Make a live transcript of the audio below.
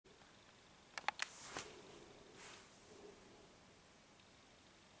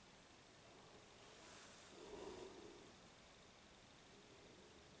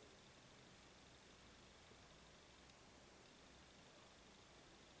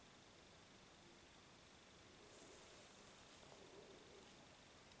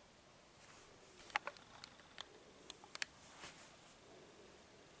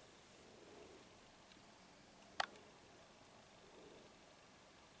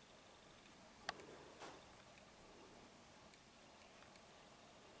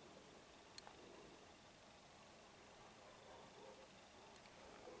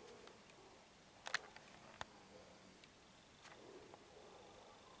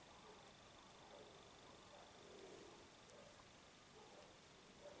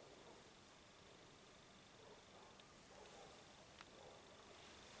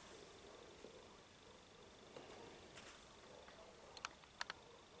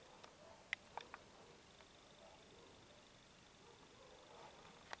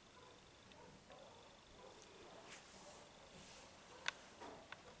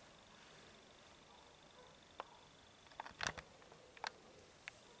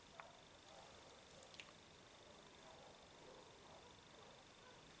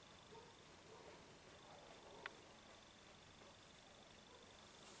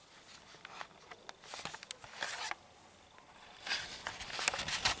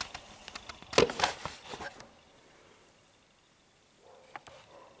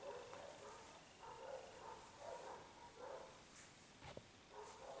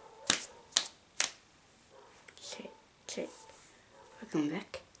welcome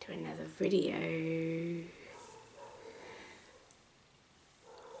back to another video.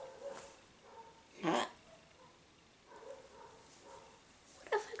 What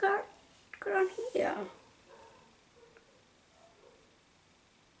have I got on here?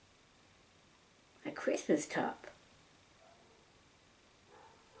 My Christmas top.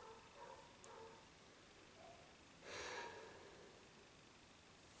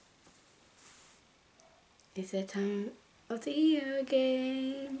 It's that time of the year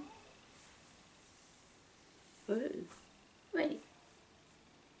again. Ooh, wait.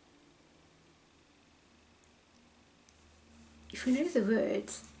 If you know the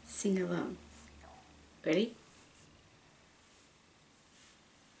words, sing along. Ready?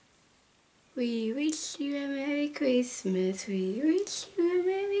 We wish you a Merry Christmas. We wish you a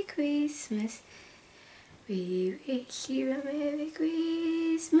Merry Christmas. We wish you a Merry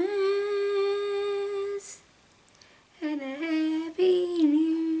Christmas and a Happy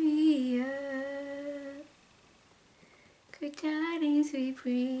New Year. Good tidings we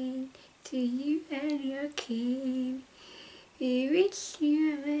bring to you and your King. We wish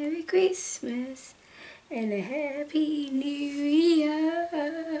you a Merry Christmas and a Happy New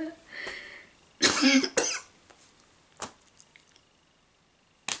Year.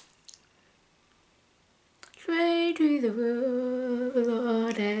 Pray to the world, the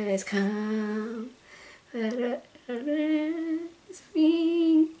Lord has come. Let us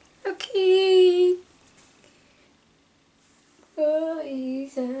bring a King. For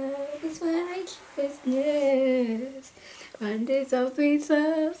His righteousness, wonders of His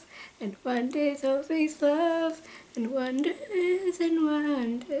love, and wonders of His love, and wonders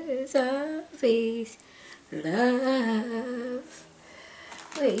of His love.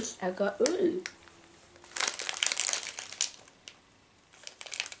 Wait, I got ooh.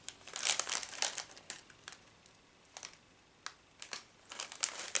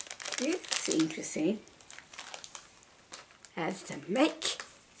 This is interesting. Has to make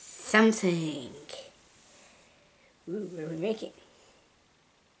something. Ooh, what are we making?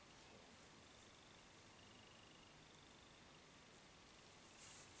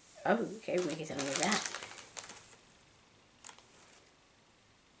 Oh, okay, we're making something like that.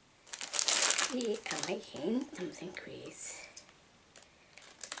 We are making something with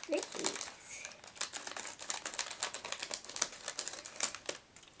cookies.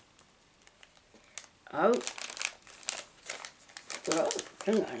 Oh. Well,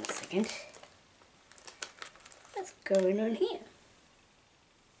 hang on a second. What's going on here?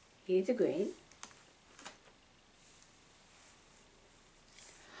 Here's a green.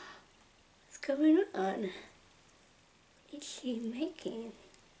 What's going on? What is she making?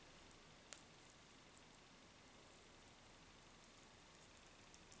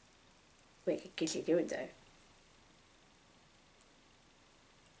 Wait, what can she do it though?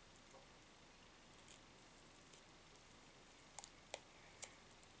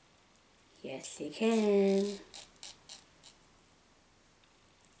 Yes, you can.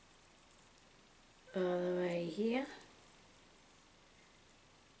 All the way here.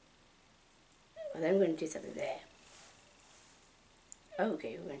 Well, then we're going to do something there.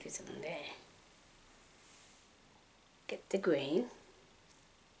 Okay, we're going to do something there. Get the green.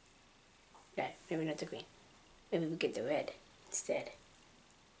 No, maybe not the green. Maybe we get the red instead.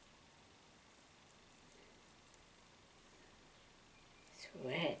 It's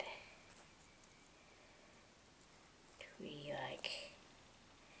red. We like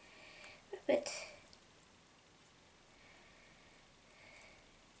a bit.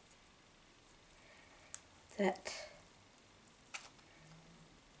 That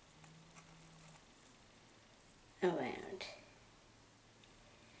around.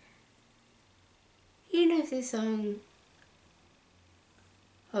 You know this song,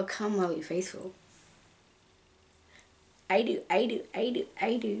 Oh Come All You Faithful? I do.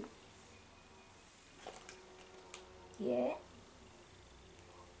 Yeah?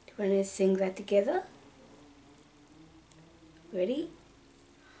 Do you want to sing that together? Ready?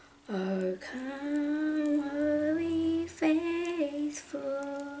 Oh, come, holy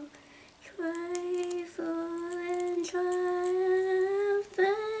faithful, joyful and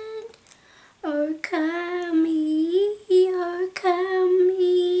triumphant. Oh, come ye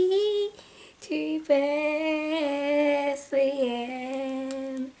to Bethlehem.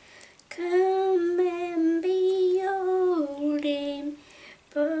 Come and behold Him,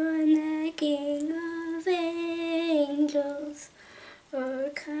 born the King of angels. Oh,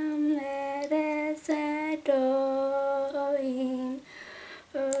 come, let us adore Him.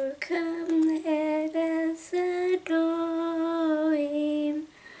 Oh, come, let us adore Him.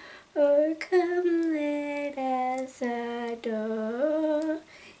 Oh, come, let us adore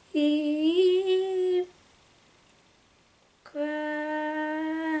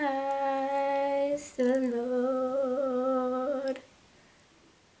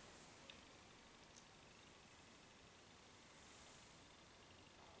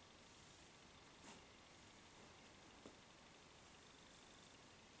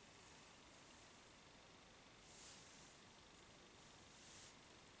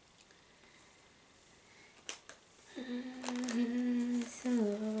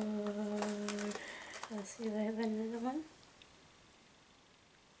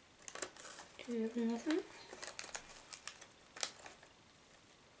open this one.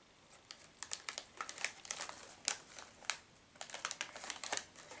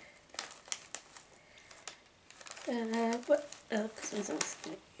 What? Oh, Christmas songs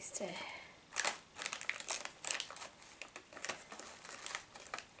is there.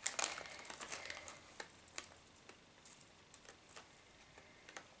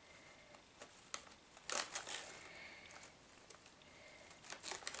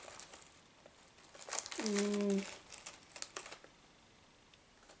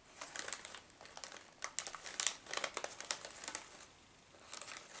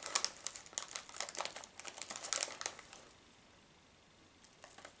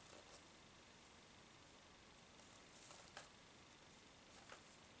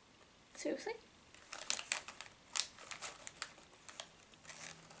 Seriously?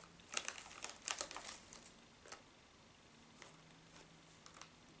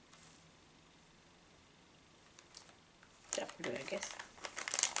 That will do, I guess.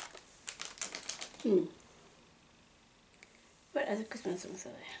 What other Christmas songs are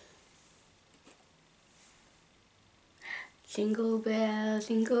there? Jingle bells,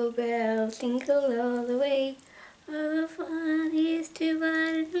 jingle all the way. All the fun is to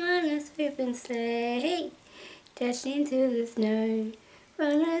ride on a open sleigh. Dashing through the snow,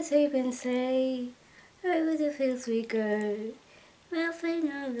 on a open sleigh. Over the fields we go,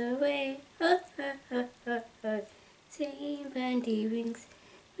 laughing all the way. Ho, ho, ho, ho, ho. Singing bandy rings,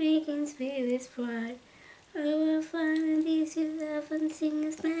 making spirits bright. Oh, what fun it is to laugh and sing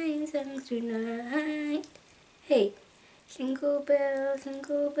a sleighing songs tonight. Hey! Jingle bells,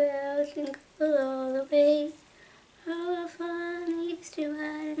 jingle all the way. Oh, what fun it is to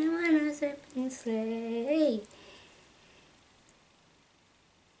ride in a one-horse open sleigh.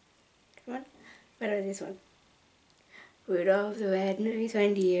 Come on, what about this one? Rudolph the red-nosed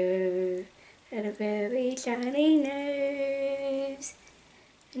reindeer had a very shiny nose.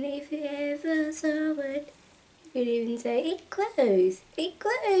 And if you ever saw it, you could even say, it glows, it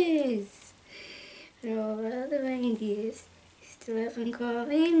glows. And all the other reindeers still haven't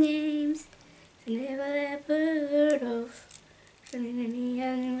calling names. They never let Rudolph run in any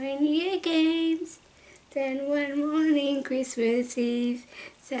other reindeer games. Then one morning, Christmas Eve,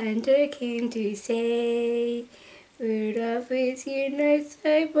 Santa came to say, Rudolph, with your nose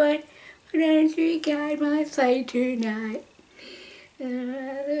so bright, why don't you guide my sleigh tonight? And the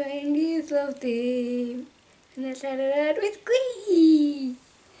other reindeers loved him, and they shouted out with glee,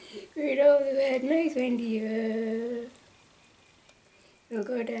 Rudolph the red-nosed reindeer will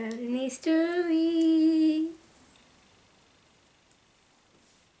go down in history.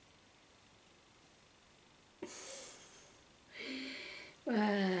 Wow,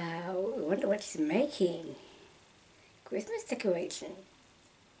 I wonder what he's making. Christmas decoration.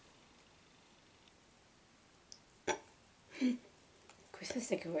 Christmas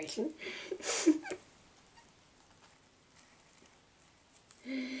decoration.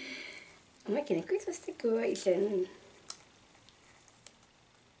 I'm making a Christmas decoration.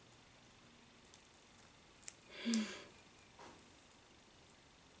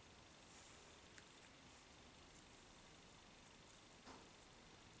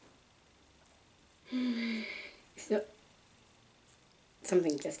 It's not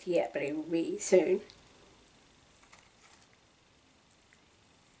something just yet, but it will be soon.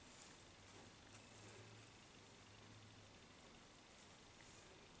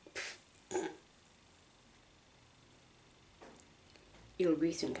 It'll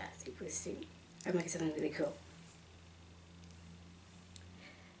be soon, guys. It will be soon. I'm making something really cool.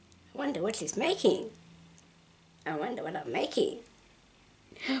 I wonder what she's making. I wonder what I'm making.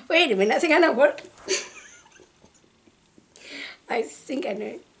 Wait a minute, I think I know what. I think I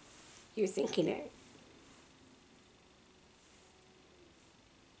know. You think you know.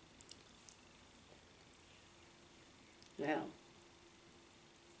 Well,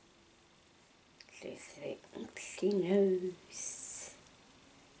 she knows.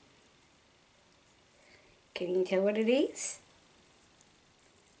 Can you tell what it is?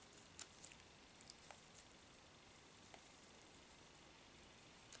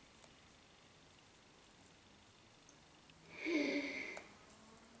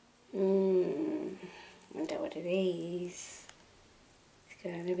 Wonder what it is. It's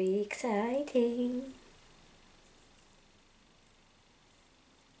gonna be exciting.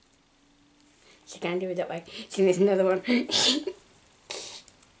 She can't do it that way. She needs another one.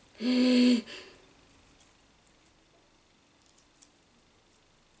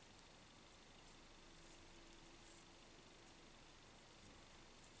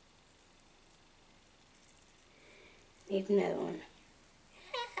 Need another one.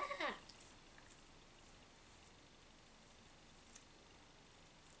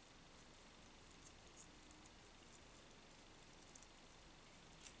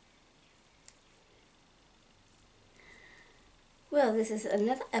 well, this is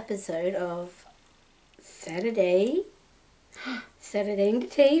another episode of Saturday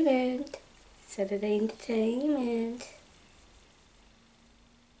Entertainment. Saturday Entertainment.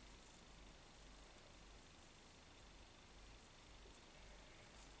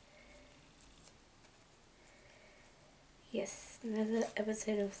 Yes, another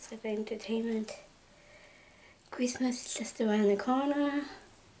episode of Saturday Entertainment. Christmas is just around the corner.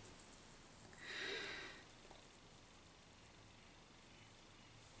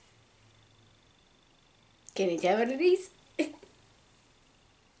 Can you tell what it is?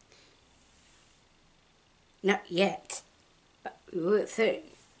 Not yet, but we will soon,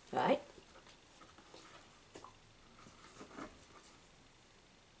 right?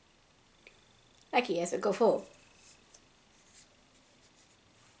 Okay, yes, we'll go forward.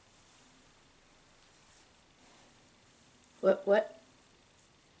 What?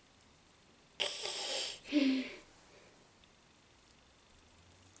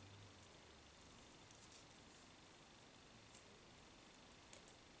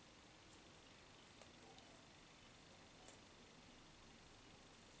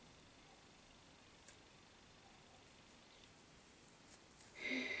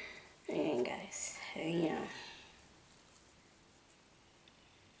 And guys, yeah.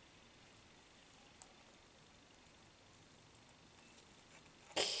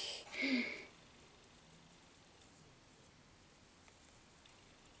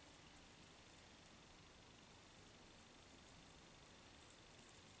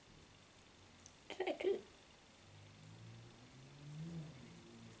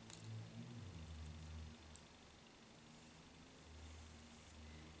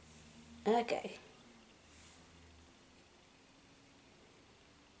 Okay.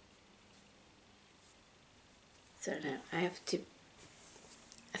 So now I have to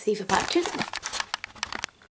see for patches.